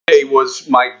was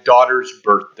my daughter's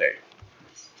birthday.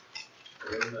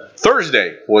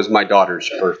 Thursday was my daughter's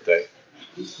birthday.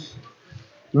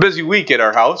 Busy week at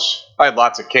our house. I had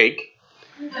lots of cake.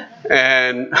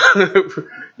 And,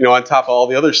 on top of all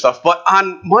the other stuff. But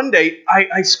on Monday,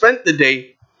 I spent the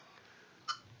day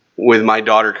with my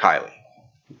daughter, Kylie.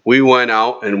 We went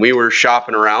out and we were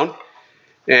shopping around.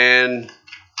 And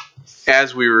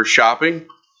as we were shopping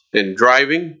and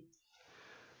driving,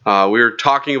 we were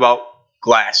talking about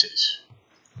glasses.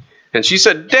 And she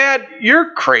said, "Dad,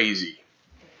 you're crazy.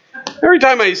 Every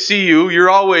time I see you, you're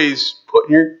always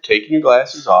taking your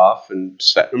glasses off and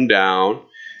setting them down.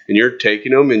 And you're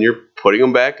taking them and you're putting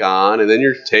them back on. And then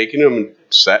you're taking them and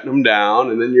setting them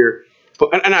down. And then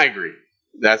and I agree.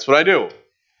 That's what I do.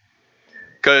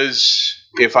 Because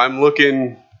if I'm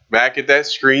looking back at that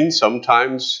screen,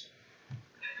 sometimes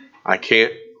I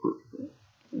can't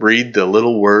read the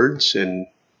little words, and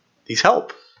these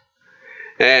help.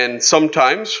 And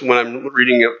sometimes when I'm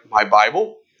reading my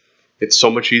Bible, it's so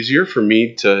much easier for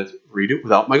me to read it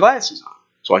without my glasses on.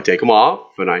 So I take them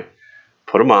off, and I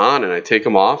put them on, and I take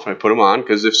them off, and I put them on,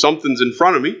 because if something's in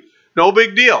front of me, no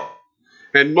big deal.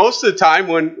 And most of the time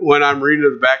when I'm reading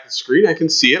at the back of the screen, I can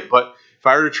see it, but if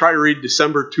I were to try to read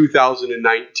December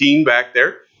 2019 back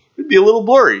there, it'd be a little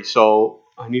blurry, so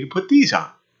I need to put these on.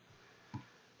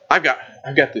 I've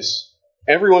got this.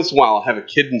 Every once in a while, I'll have a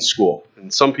kid in school,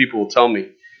 and some people will tell me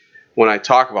when I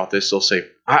talk about this, they'll say,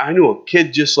 I knew a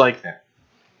kid just like that.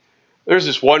 There's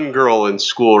this one girl in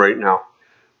school right now.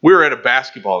 We were at a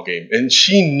basketball game, and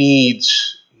she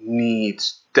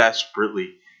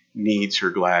desperately needs her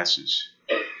glasses.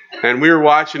 And we were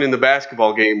watching in the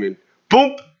basketball game, and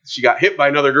boom, she got hit by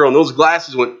another girl, and those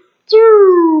glasses went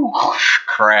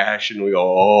crash, and we go,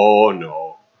 oh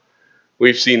no.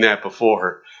 We've seen that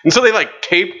before. And so they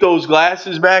taped those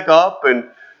glasses back up and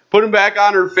put them back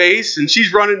on her face, and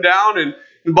she's running down, and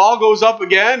the ball goes up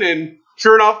again, and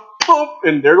sure enough, poof,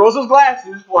 and there goes those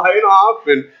glasses flying off,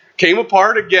 and came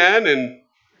apart again, and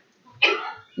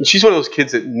she's one of those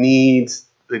kids that needs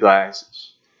the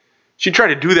glasses. She tried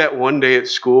to do that one day at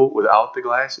school without the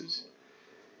glasses.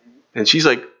 And she's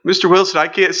like, "Mr. Wilson, I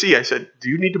can't see." I said, "Do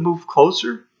you need to move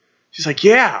closer?" She's like,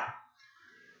 "Yeah."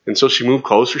 And so she moved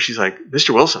closer. She's like,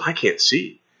 "Mr. Wilson, I can't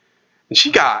see." And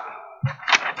she got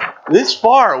this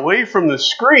far away from the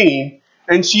screen,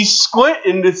 and she's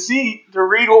squinting to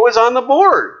read what was on the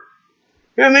board.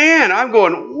 And man, I'm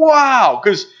going, wow.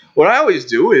 Because what I always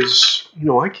do is,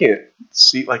 I can't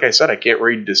see, like I said, I can't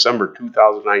read December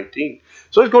 2019.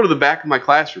 So I go to the back of my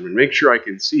classroom and make sure I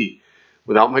can see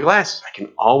without my glasses. I can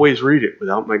always read it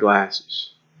without my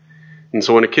glasses. And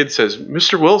so when a kid says,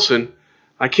 "Mr. Wilson,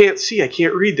 I can't see, I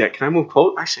can't read that. Can I move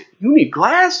close?" I say, "You need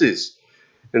glasses."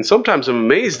 And sometimes I'm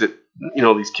amazed at,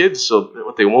 these kids, so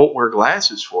what they won't wear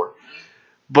glasses for.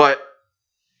 But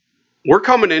we're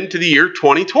coming into the year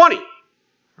 2020,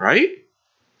 right?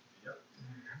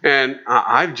 And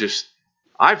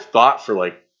I've thought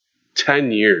for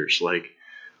 10 years,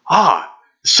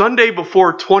 Sunday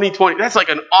before 2020, that's like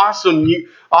an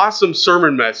awesome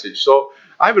sermon message. So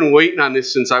I've been waiting on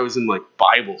this since I was in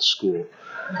Bible school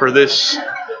for this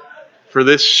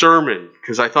sermon,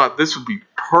 because I thought this would be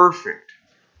perfect.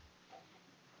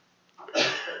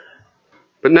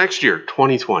 But next year,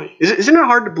 2020, isn't it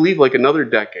hard to believe another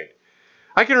decade?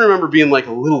 I can remember being a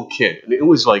little kid, and it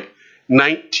was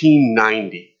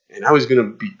 1990, and I was going to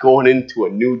be going into a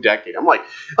new decade. I'm like,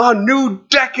 a new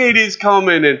decade is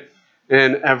coming,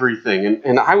 and everything.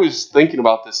 And I was thinking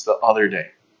about this the other day.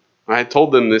 I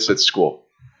told them this at school.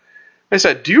 I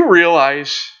said, "Do you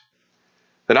realize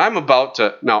that I'm about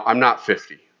to..." Now, I'm not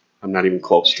 50. I'm not even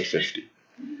close to 50.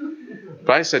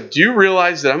 But I said, "Do you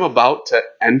realize that I'm about to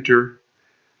enter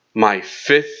my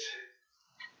 5th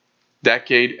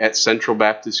decade at Central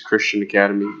Baptist Christian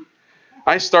Academy?"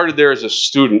 I started there as a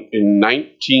student in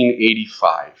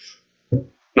 1985.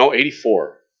 No,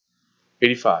 84.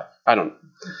 85. I don't know.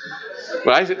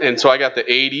 And so I got the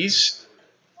 80s,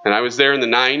 and I was there in the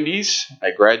 90s.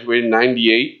 I graduated in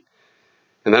 98.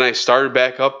 And then I started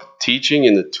back up teaching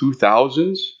in the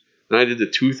 2000s. Then I did the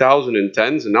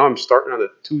 2010s, and now I'm starting on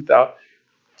the 2000.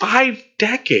 5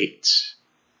 decades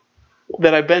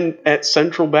that I've been at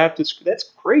Central Baptist. That's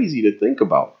crazy to think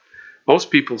about.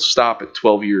 Most people stop at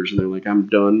 12 years and they're like, "I'm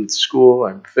done with school,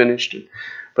 I'm finished."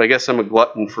 But I guess I'm a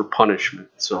glutton for punishment.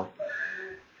 So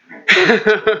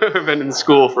I've been in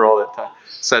school for all that time.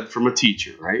 Said from a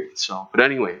teacher, right? So, but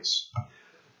anyways,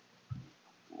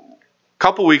 a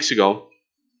couple weeks ago,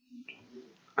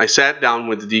 I sat down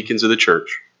with the deacons of the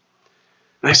church,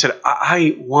 and I said,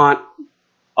 "I want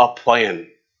a plan."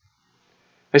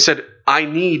 I said, "I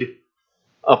need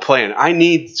a plan. I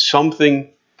need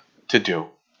something to do.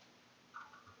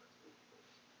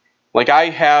 Like I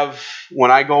have,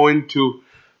 when I go into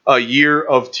a year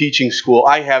of teaching school,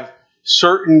 I have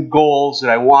certain goals that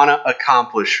I want to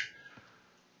accomplish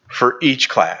for each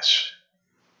class.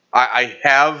 I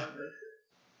have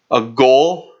a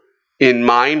goal in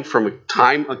mind from the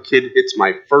time a kid hits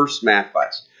my first math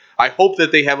class. I hope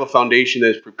that they have a foundation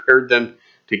that has prepared them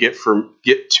to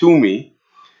get to me.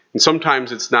 And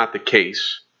sometimes it's not the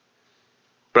case.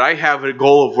 But I have a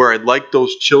goal of where I'd like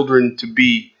those children to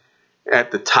be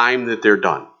at the time that they're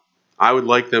done. I would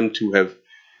like them to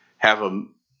have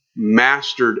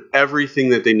mastered everything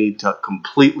that they need to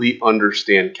completely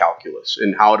understand calculus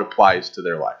and how it applies to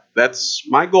their life. That's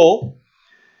my goal.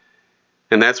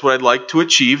 And that's what I'd like to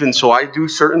achieve. And so I do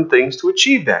certain things to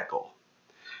achieve that goal.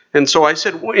 And so I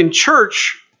said, well, in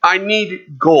church, I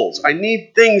need goals. I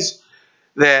need things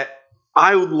that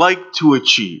I would like to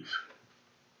achieve.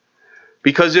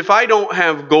 Because if I don't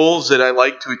have goals that I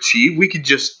like to achieve, we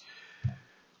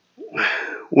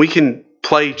can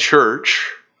play church.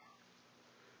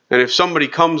 And if somebody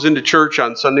comes into church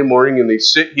on Sunday morning and they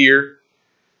sit here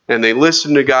and they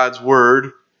listen to God's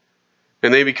word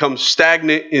and they become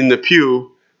stagnant in the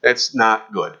pew, that's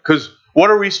not good. Because what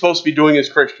are we supposed to be doing as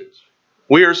Christians?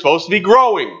 We are supposed to be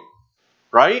growing,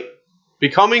 right?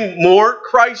 Becoming more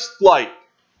Christ-like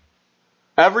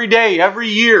every day, every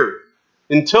year,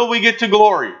 until we get to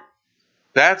glory.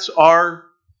 That's our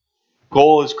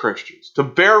goal as Christians, to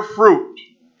bear fruit.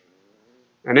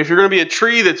 And if you're going to be a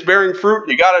tree that's bearing fruit,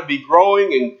 you got to be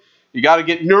growing and you got to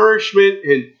get nourishment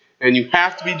and you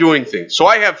have to be doing things. So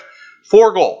I have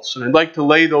 4 goals, and I'd like to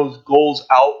lay those goals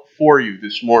out for you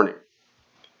this morning.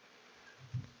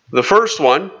 The first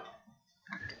one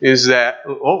is that,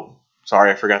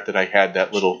 sorry, I forgot that I had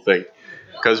that little thing.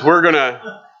 Because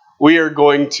we are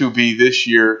going to be this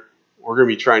year, we're going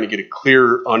to be trying to get a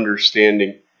clearer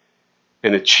understanding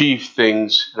and achieve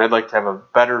things. And I'd like to have a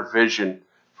better vision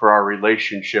for our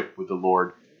relationship with the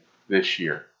Lord this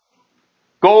year.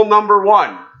 Goal number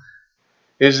 1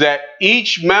 is that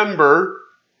each member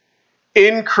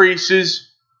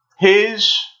increases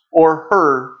his or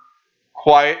her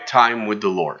quiet time with the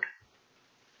Lord.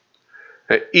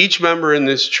 That each member in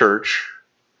this church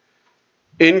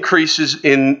increases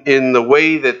in the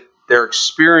way that their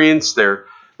experience, the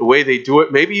way they do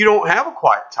it. Maybe you don't have a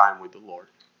quiet time with the Lord.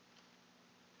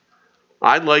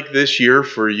 I'd like this year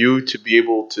for you to be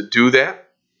able to do that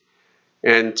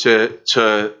and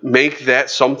to make that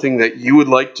something that you would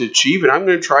like to achieve. And I'm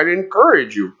going to try to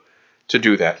encourage you to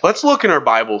do that. Let's look in our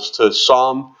Bibles to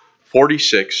Psalm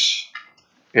 46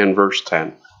 and verse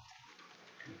 10.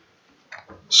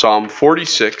 Psalm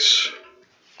 46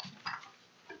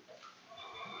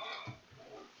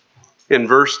 in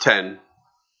verse 10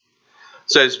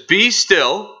 says, "Be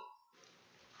still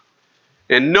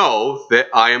and know that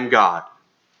I am God.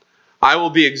 I will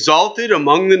be exalted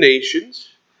among the nations,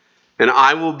 and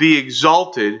I will be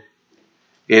exalted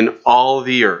in all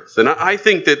the earth." And I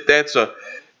think that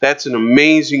that's an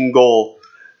amazing goal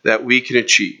that we can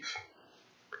achieve.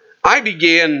 I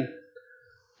began,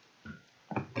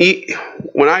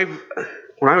 when I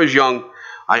was young,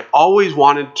 I always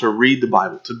wanted to read the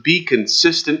Bible, to be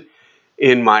consistent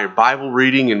in my Bible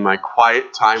reading, in my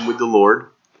quiet time with the Lord.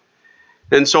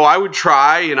 And so I would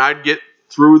try, and I'd get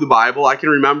through the Bible. I can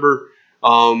remember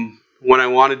when I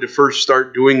wanted to first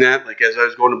start doing that, like as I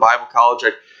was going to Bible college,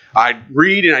 I'd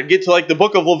read and I'd get to like the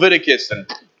book of Leviticus and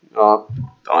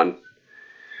done.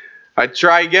 I'd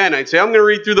try again. I'd say, I'm going to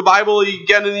read through the Bible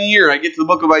again in a year. I get to the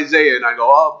book of Isaiah and I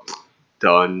go,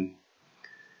 done.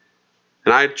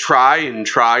 And I'd try and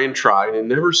try and try and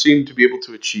never seemed to be able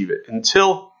to achieve it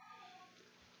until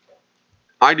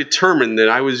I determined that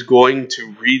I was going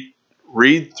to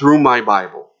read through my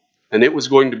Bible, and it was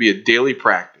going to be a daily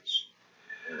practice.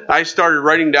 I started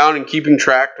writing down and keeping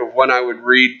track of when I would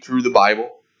read through the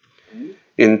Bible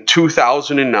in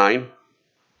 2009,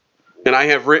 and I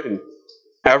have written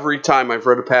every time I've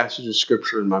read a passage of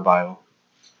Scripture in my Bible,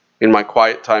 in my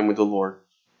quiet time with the Lord.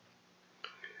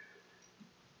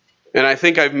 And I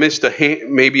think I've missed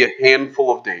maybe a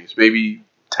handful of days, maybe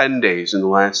 10 days in the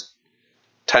last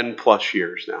 10 plus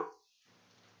years now,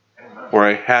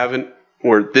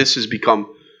 where this has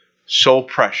become so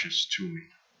precious to me.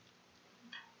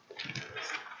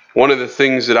 One of the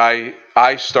things that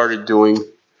I started doing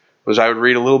was I would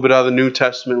read a little bit out of the New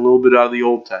Testament, a little bit out of the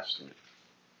Old Testament.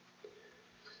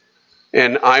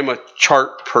 And I'm a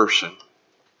chart person.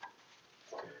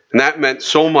 And that meant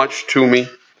so much to me.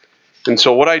 And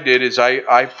so what I did is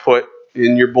I put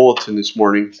in your bulletin this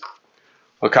morning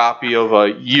a copy of a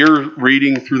year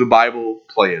reading through the Bible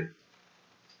plan.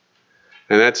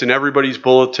 And that's in everybody's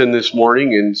bulletin this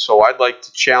morning. And so I'd like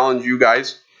to challenge you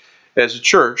guys as a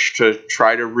church to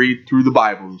try to read through the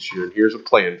Bible this year. And here's a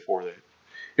plan for that.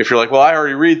 If you're like, well, I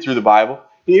already read through the Bible,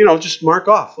 just mark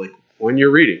off like when you're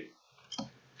reading.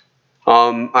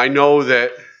 I know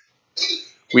that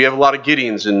we have a lot of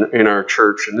Gideons in our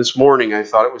church. And this morning I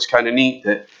thought it was kind of neat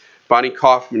that Bonnie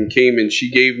Kaufman came and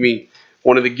she gave me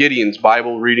one of the Gideons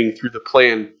Bible reading through the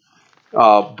plan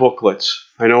booklets.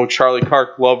 I know Charlie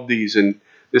Clark loved these, and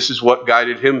this is what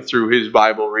guided him through his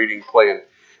Bible reading plan.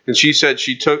 And she said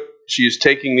she is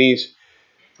taking these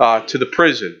to the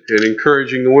prison and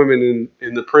encouraging the women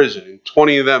in the prison. And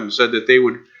 20 of them said that they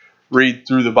would read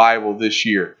through the Bible this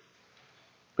year.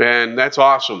 And that's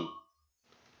awesome.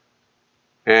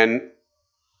 And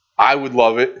I would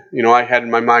love it. I had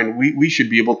in my mind we should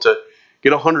be able to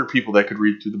get 100 people that could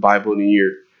read through the Bible in a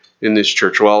year in this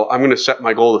church. Well, I'm going to set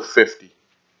my goal to 50.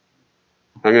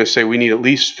 I'm going to say we need at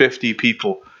least 50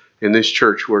 people in this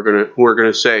church who are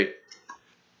going to say,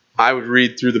 I would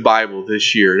read through the Bible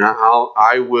this year, and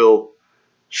I will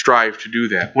strive to do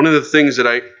that. One of the things that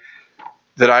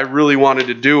I really wanted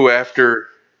to do after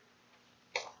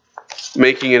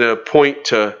making it a point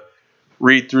to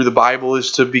read through the Bible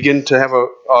is to begin to have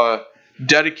a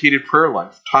dedicated prayer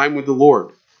life, time with the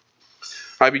Lord.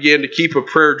 I began to keep a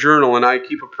prayer journal, and I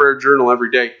keep a prayer journal every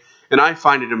day. And I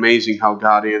find it amazing how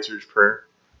God answers prayer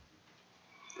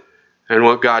and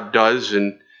what God does.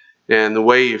 And the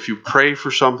way if you pray for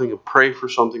something and pray for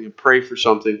something and pray for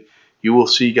something, you will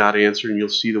see God answer and you'll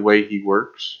see the way He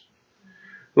works.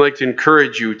 I'd like to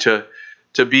encourage you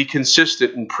to be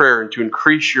consistent in prayer and to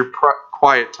increase your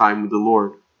quiet time with the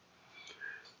Lord.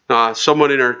 Someone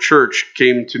in our church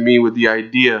came to me with the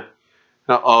idea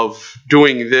of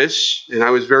doing this, and I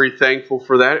was very thankful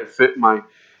for that.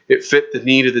 It fit the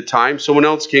need of the time. Someone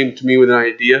else came to me with an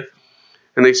idea,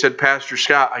 and they said, Pastor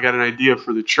Scott, I got an idea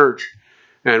for the church,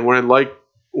 and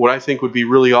what I think would be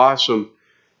really awesome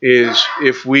is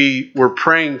if we were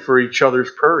praying for each other's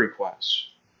prayer requests.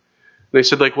 And they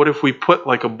said, what if we put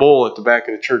a bowl at the back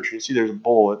of the church? You see, there's a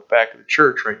bowl at the back of the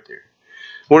church right there.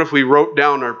 What if we wrote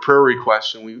down our prayer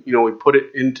requests and we put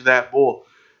it into that bowl,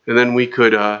 and then we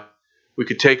could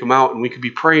take them out and we could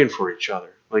be praying for each other.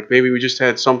 Maybe we just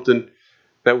had something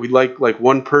that we'd like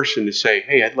one person to say,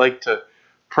 hey, I'd like to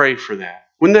pray for that.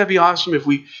 Wouldn't that be awesome if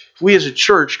we as a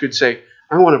church could say,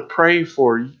 I want to pray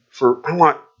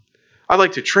I'd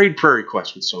like to trade prayer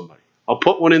requests with somebody. I'll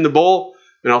put one in the bowl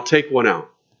and I'll take one out.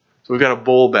 So we've got a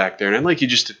bowl back there. And I'd like you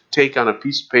just to take on a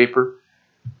piece of paper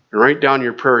and write down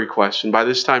your prayer requests. And by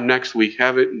this time next week,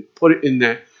 have it and put it in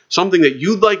there. Something that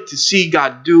you'd like to see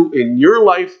God do in your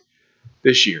life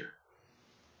this year.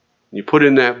 And you put it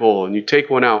in that bowl and you take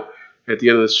one out at the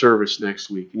end of the service next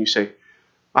week. And you say,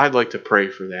 I'd like to pray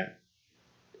for that.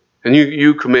 And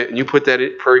you commit and you put that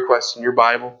prayer request in your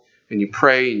Bible. And you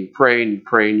pray and you pray and you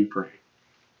pray and you pray.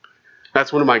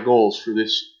 That's one of my goals for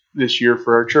this year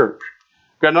for our church.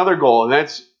 We've got another goal, and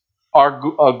that's our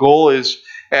goal is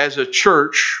as a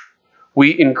church,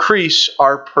 we increase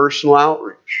our personal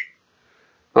outreach.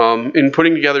 In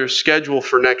putting together a schedule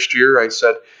for next year, I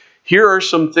said, here are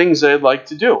some things that I'd like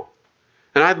to do.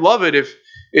 And I'd love it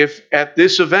if at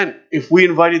this event, if we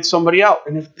invited somebody out,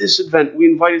 and if this event we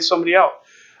invited somebody out.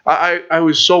 I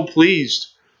was so pleased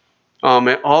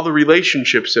at all the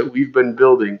relationships that we've been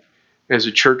building as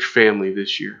a church family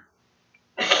this year.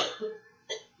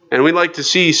 And we'd like to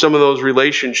see some of those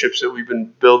relationships that we've been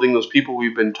building, those people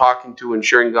we've been talking to and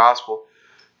sharing the gospel,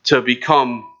 to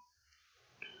become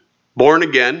born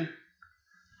again,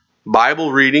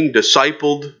 Bible reading,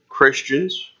 discipled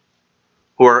Christians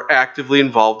who are actively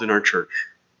involved in our church.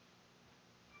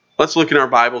 Let's look in our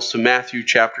Bibles to Matthew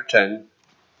chapter 10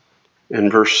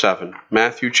 and verse 7.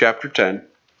 Matthew chapter 10.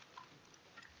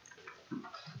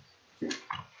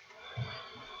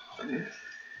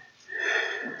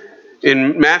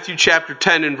 In Matthew chapter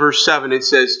 10 and verse 7 it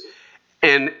says,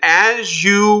 and as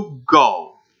you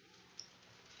go,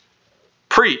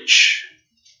 preach,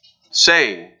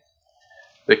 saying,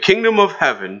 the kingdom of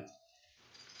heaven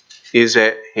is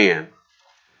at hand.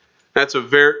 That's a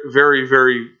very, very,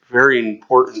 very, very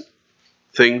important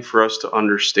thing for us to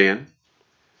understand.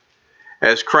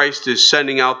 As Christ is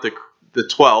sending out the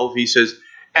 12, he says,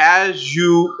 as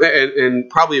you, and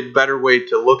probably a better way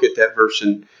to look at that verse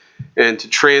and to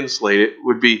translate it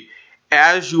would be,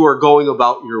 as you are going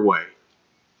about your way,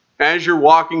 as you're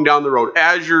walking down the road,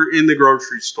 as you're in the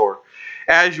grocery store,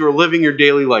 as you're living your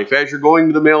daily life, as you're going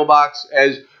to the mailbox,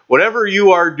 as whatever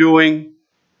you are doing,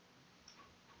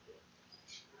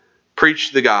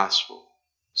 preach the gospel,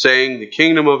 saying the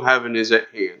kingdom of heaven is at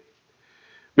hand.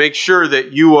 Make sure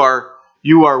that you are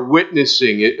you are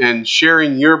witnessing and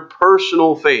sharing your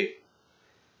personal faith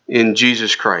in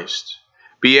Jesus Christ.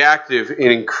 Be active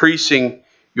in increasing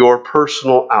your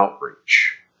personal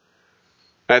outreach.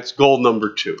 That's goal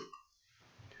number 2.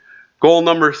 Goal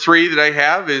number 3 that I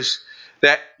have is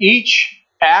that each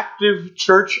active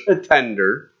church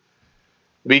attender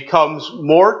becomes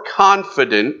more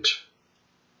confident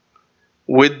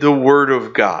with the Word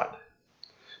of God.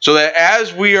 So that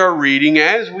as we are reading,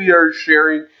 as we are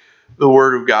sharing the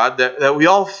Word of God, that we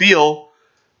all feel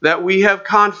that we have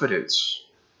confidence.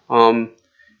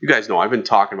 You guys know I've been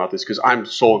talking about this because I'm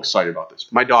so excited about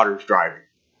this. My daughter's driving.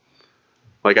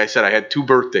 Like I said, I had 2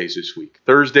 birthdays this week.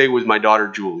 Thursday was my daughter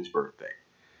Julie's birthday.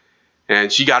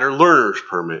 And she got her learner's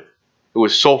permit. It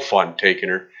was so fun taking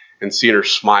her and seeing her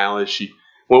smile as she,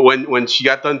 when she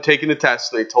got done taking the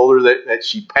test and they told her that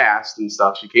she passed and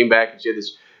stuff, she came back and she had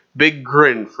this big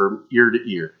grin from ear to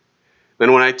ear.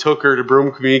 Then when I took her to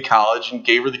Broome Community College and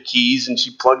gave her the keys and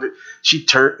she plugged it, she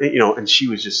turned, and she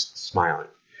was just smiling.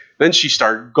 Then she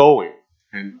started going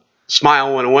and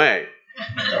smile went away.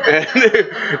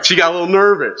 And she got a little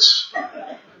nervous.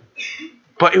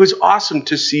 But it was awesome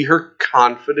to see her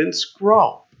confidence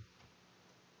grow.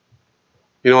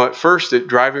 At first,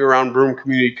 driving around Broome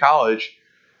Community College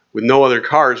with no other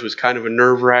cars was kind of a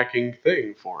nerve-wracking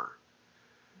thing for her.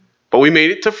 But we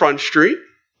made it to Front Street.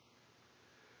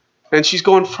 And she's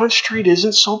going, Front Street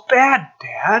isn't so bad,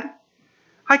 Dad.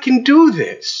 I can do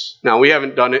this. Now, we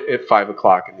haven't done it at 5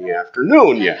 o'clock in the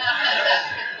afternoon yet.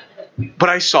 But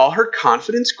I saw her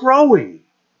confidence growing.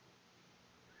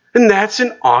 And that's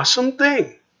an awesome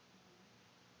thing.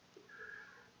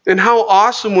 And how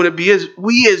awesome would it be as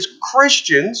we as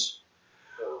Christians,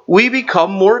 we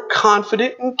become more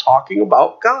confident in talking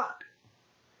about God,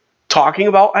 talking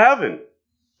about heaven,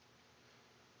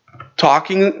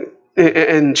 talking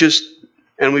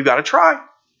and we've got to try.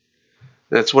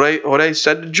 That's what I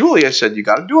said to Julie. I said, you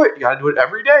got to do it. You got to do it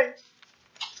every day.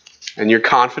 And your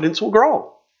confidence will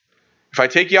grow. If I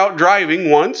take you out driving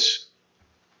once,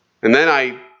 and then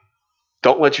I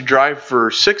don't let you drive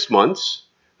for 6 months,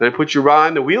 then I put you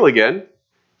behind the wheel again,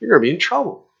 you're going to be in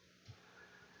trouble.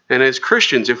 And as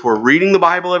Christians, if we're reading the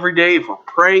Bible every day, if we're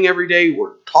praying every day,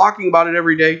 we're talking about it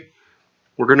every day,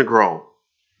 we're going to grow.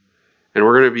 And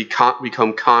we're going to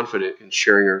become confident in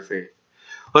sharing our faith.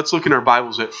 Let's look in our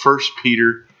Bibles at 1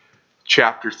 Peter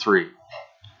chapter 3.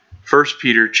 1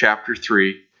 Peter chapter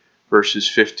 3, verses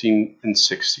 15 and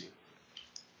 16.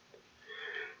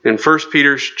 In 1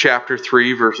 Peter chapter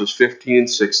 3, verses 15 and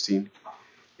 16,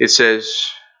 it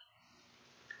says,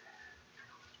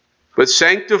 But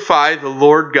sanctify the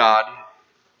Lord God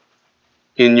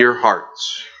in your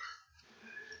hearts,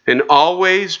 and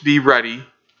always be ready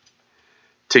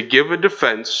to give a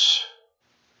defense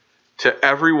to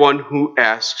everyone who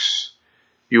asks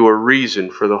you a reason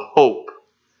for the hope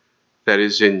that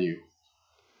is in you,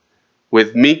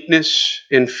 with meekness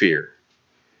and fear,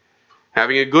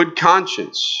 having a good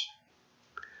conscience,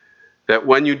 that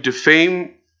when you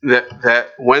defame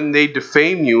that when they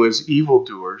defame you as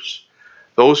evildoers,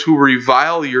 those who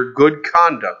revile your good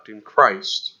conduct in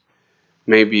Christ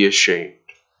may be ashamed.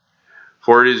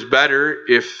 For it is better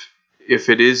if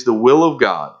it is the will of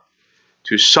God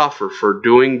to suffer for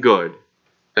doing good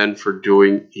than for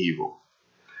doing evil.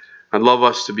 I'd love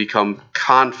us to become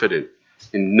confident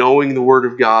in knowing the Word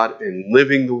of God and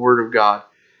living the Word of God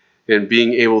and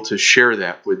being able to share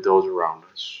that with those around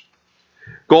us.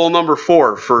 Goal number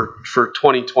 4 for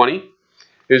 2020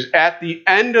 is at the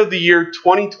end of the year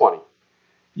 2020,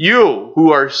 you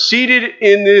who are seated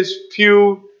in this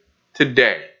pew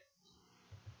today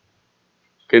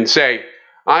can say,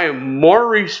 I am more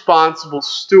responsible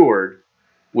steward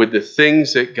with the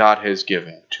things that God has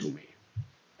given to me.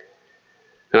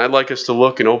 And I'd like us to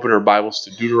look and open our Bibles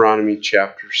to Deuteronomy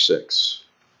chapter 6.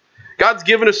 God's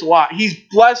given us a lot. He's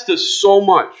blessed us so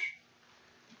much.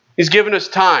 He's given us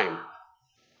time.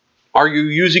 Are you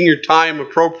using your time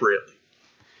appropriately?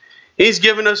 He's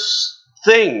given us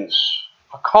things,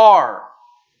 a car,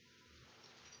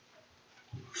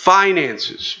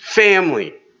 finances,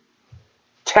 family,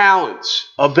 talents,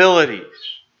 abilities.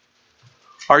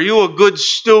 Are you a good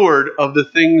steward of the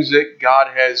things that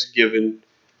God has given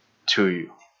to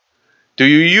you? Do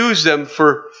you use them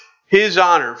for His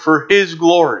honor, for His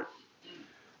glory?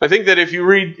 I think that if you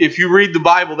read the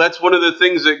Bible, that's one of the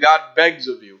things that God begs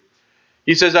of you.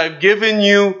 He says, I've given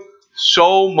you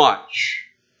so much.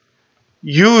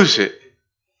 Use it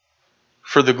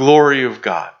for the glory of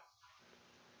God.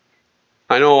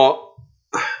 I know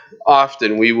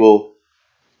often we will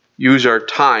use our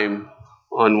time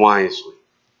unwisely.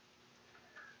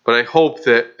 But I hope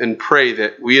that and pray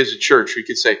that we as a church, we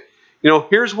could say,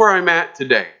 Here's where I'm at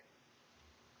today.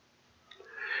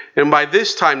 And by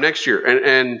this time next year,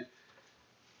 and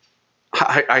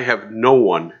I have no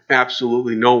one,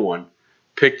 absolutely no one,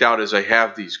 picked out as I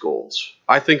have these goals.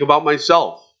 I think about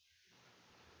myself.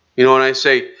 And I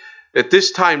say, at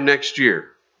this time next year,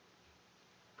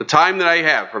 the time that I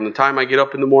have, from the time I get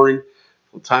up in the morning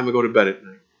till the time I go to bed at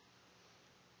night,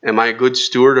 am I a good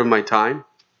steward of my time?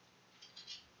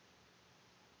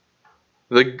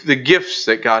 The gifts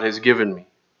that God has given me,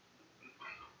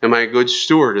 am I a good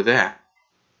steward of that?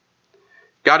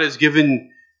 God has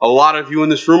given a lot of you in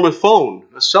this room a phone,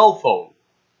 a cell phone.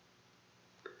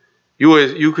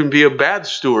 You can be a bad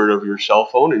steward of your cell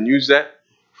phone and use that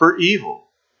for evil.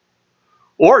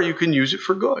 Or you can use it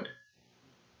for good.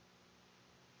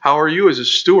 How are you as a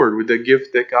steward with the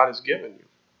gift that God has given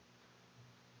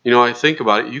you? I think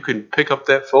about it. You can pick up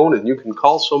that phone and you can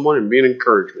call someone and be an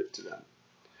encouragement to them.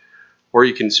 Or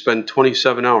you can spend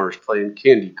 27 hours playing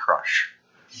Candy Crush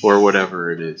or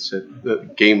whatever it is that the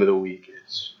game of the week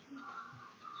is.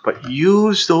 But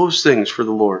use those things for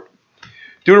the Lord.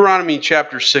 Deuteronomy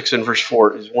chapter 6 and verse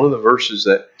 4 is one of the verses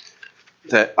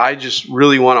that I just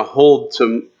really want to hold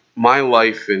to my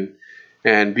life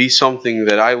and be something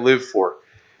that I live for.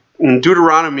 In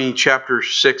Deuteronomy chapter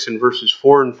 6 and verses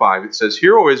 4 and 5, it says,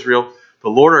 "Hear, O Israel, the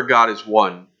Lord our God is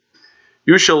one.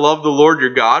 You shall love the Lord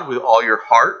your God with all your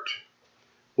heart,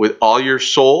 with all your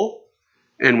soul,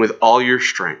 and with all your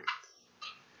strength."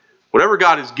 Whatever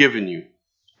God has given you,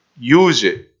 use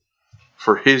it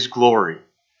for His glory.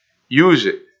 Use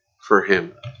it for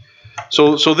Him.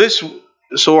 So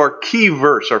our key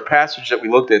verse, our passage that we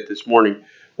looked at this morning,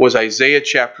 was Isaiah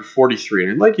chapter 43.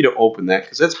 And I'd like you to open that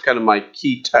because that's kind of my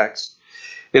key text.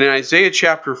 And in Isaiah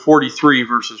chapter 43,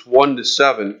 verses 1 to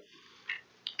 7,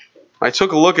 I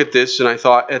took a look at this and I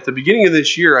thought at the beginning of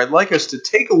this year, I'd like us to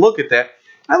take a look at that.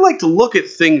 I'd like to look at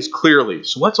things clearly.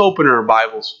 So let's open our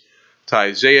Bibles to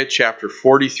Isaiah chapter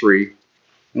 43.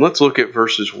 And let's look at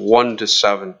verses 1 to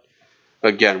 7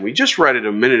 again. We just read it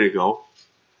a minute ago.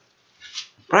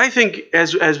 But I think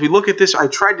as we look at this, I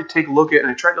tried to take a look at it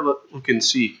and I tried to look and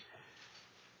see,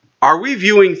 are we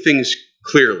viewing things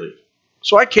clearly?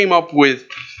 So I came up with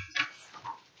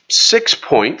 6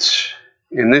 points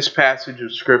in this passage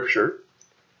of Scripture.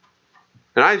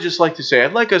 And I'd just like to say,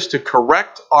 I'd like us to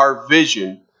correct our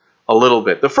vision a little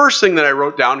bit. The first thing that I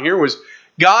wrote down here was,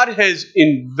 God has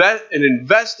an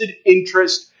invested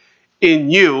interest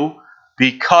in you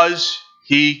because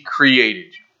He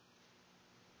created you.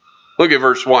 Look at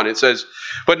verse 1. It says,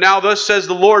 "But now thus says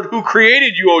the Lord who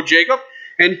created you, O Jacob,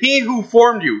 and He who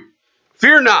formed you.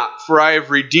 Fear not, for I have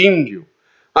redeemed you.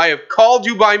 I have called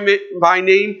you by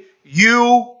name.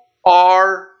 You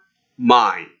are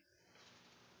mine."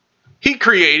 He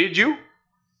created you.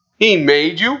 He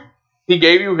made you. He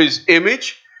gave you His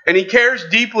image. And He cares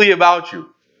deeply about you.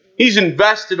 He's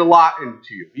invested a lot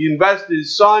into you. He invested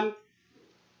His Son.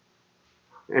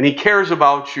 And He cares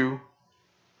about you.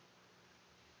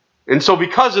 And so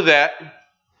because of that,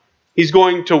 He's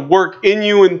going to work in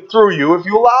you and through you if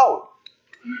you allow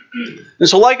Him. And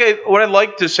so what I'd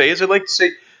like to say is,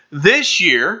 this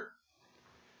year,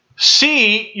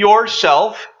 see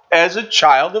yourself as a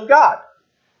child of God.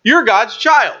 You're God's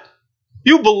child.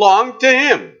 You belong to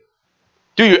Him.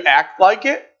 Do you act like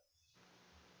it?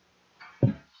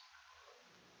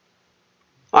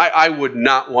 I would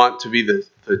not want to be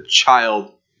the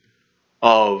child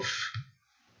of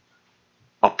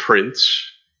a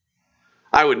prince.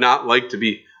 I would not like to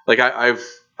be,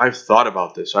 I've thought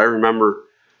about this. I remember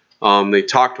they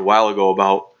talked a while ago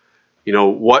about,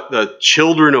 what the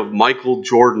children of Michael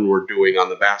Jordan were doing on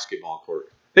the basketball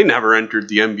court. They never entered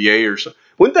the NBA or so.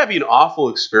 Wouldn't that be an awful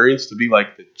experience to be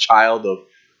like the child of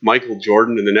Michael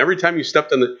Jordan? And then every time you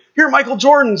stepped on you're Michael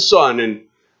Jordan's son. And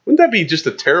wouldn't that be just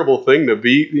a terrible thing to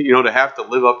be, to have to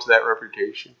live up to that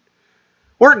reputation?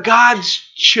 We're God's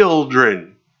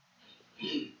children.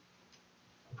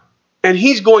 And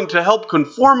He's going to help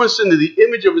conform us into the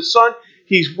image of His Son.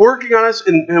 He's working on us,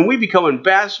 and we become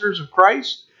ambassadors of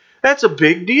Christ. That's a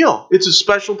big deal. It's a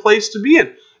special place to be in.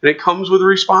 And it comes with a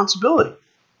responsibility.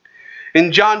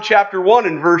 In John chapter 1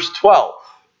 and verse 12,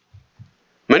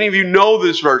 many of you know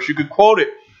this verse. You could quote it.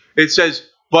 It says,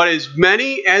 "But as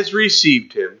many as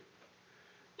received Him,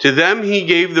 to them He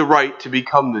gave the right to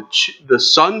become the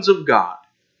sons of God,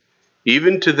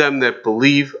 even to them that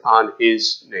believe on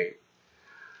His name."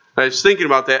 I was thinking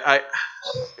about that.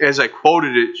 As I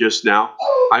quoted it just now,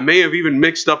 I may have even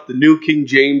mixed up the New King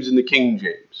James and the King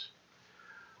James.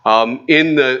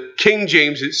 In the King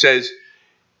James, it says,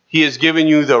 "He has given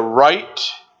you the right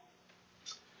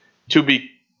to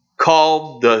be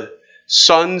called the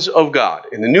sons of God."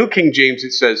 In the New King James,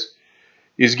 it says,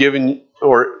 is given,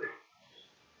 or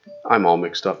I'm all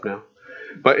mixed up now.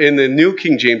 But in the New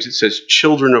King James, it says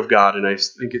children of God, and I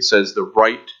think it says the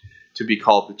right to be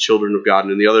called the children of God.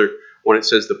 And in the other one, it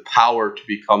says the power to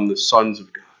become the sons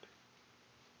of God.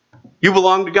 You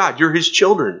belong to God. You're His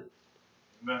children.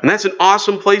 Amen. And that's an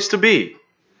awesome place to be.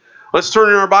 Let's turn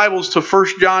in our Bibles to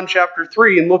 1 John chapter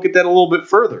 3 and look at that a little bit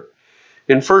further.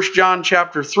 In 1 John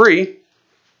chapter 3,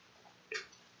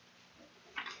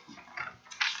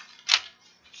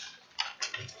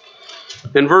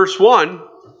 in verse 1,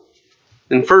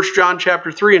 in 1 John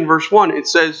chapter 3 and verse 1, it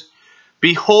says,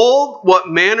 "Behold, what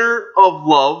manner of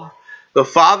love the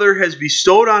Father has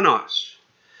bestowed on us,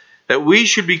 that we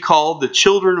should be called the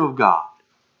children of God.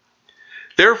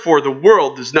 Therefore the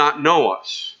world does not know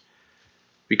us,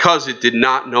 because it did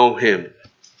not know Him."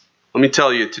 Let me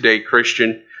tell you today,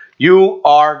 Christian, you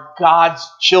are God's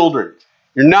children.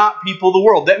 You're not people of the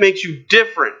world. That makes you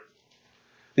different.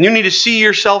 And you need to see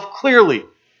yourself clearly.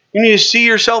 You need to see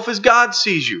yourself as God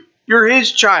sees you. You're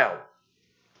His child.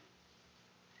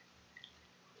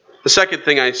 The second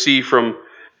thing I see from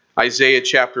Isaiah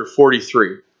chapter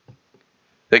 43,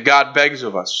 that God begs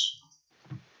of us.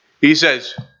 He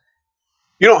says,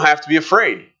 you don't have to be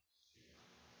afraid.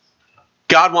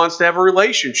 God wants to have a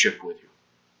relationship with you.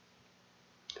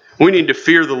 We need to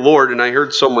fear the Lord, and I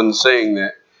heard someone saying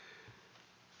that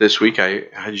this week.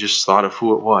 I just thought of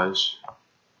who it was.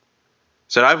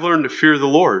 Said, I've learned to fear the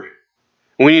Lord.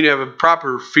 We need to have a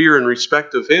proper fear and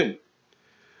respect of Him.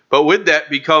 But with that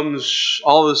becomes,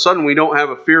 all of a sudden, we don't have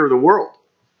a fear of the world.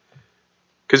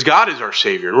 Because God is our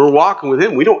Savior, and we're walking with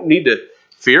Him. We don't need to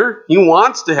fear. He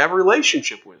wants to have a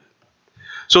relationship with Him.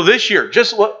 So this year,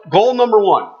 goal number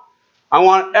 1, I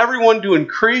want everyone to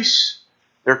increase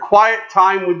their quiet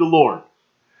time with the Lord.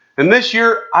 And this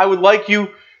year, I would like you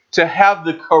to have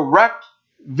the correct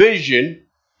vision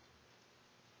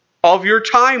of your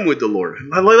time with the Lord.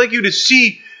 I'd like you to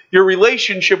see your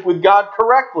relationship with God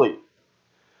correctly.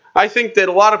 I think that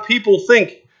a lot of people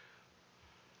think,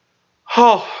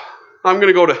 oh, I'm going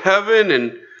to go to heaven,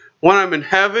 and when I'm in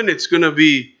heaven, it's going to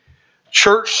be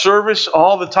church service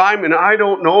all the time, and I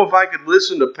don't know if I could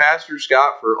listen to Pastor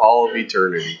Scott for all of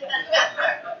eternity.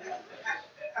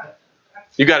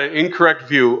 You got an incorrect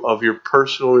view of your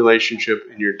personal relationship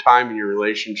and your time and your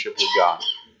relationship with God.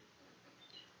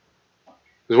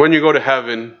 Because when you go to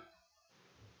heaven,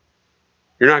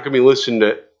 you're not going to be listening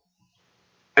to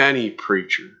any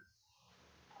preacher.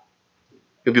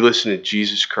 You'll be listening to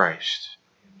Jesus Christ.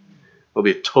 It'll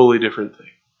be a totally different thing.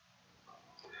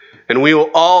 And we will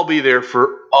all be there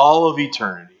for all of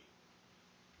eternity.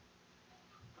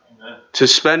 Amen. To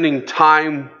spending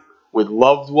time with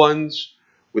loved ones,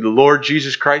 with the Lord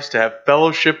Jesus Christ, to have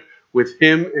fellowship with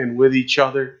Him and with each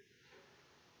other.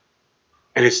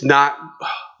 And it's not,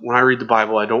 when I read the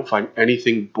Bible, I don't find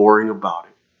anything boring about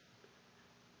it.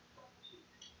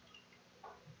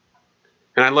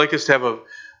 And I'd like us to have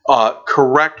a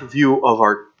correct view of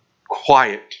our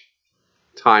quiet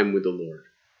time with the Lord.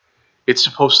 It's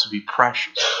supposed to be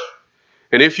precious.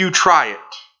 And if you try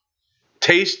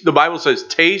it, the Bible says,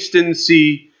 taste and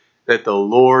see that the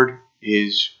Lord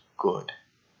is good.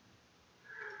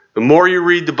 The more you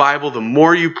read the Bible, the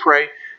more you pray,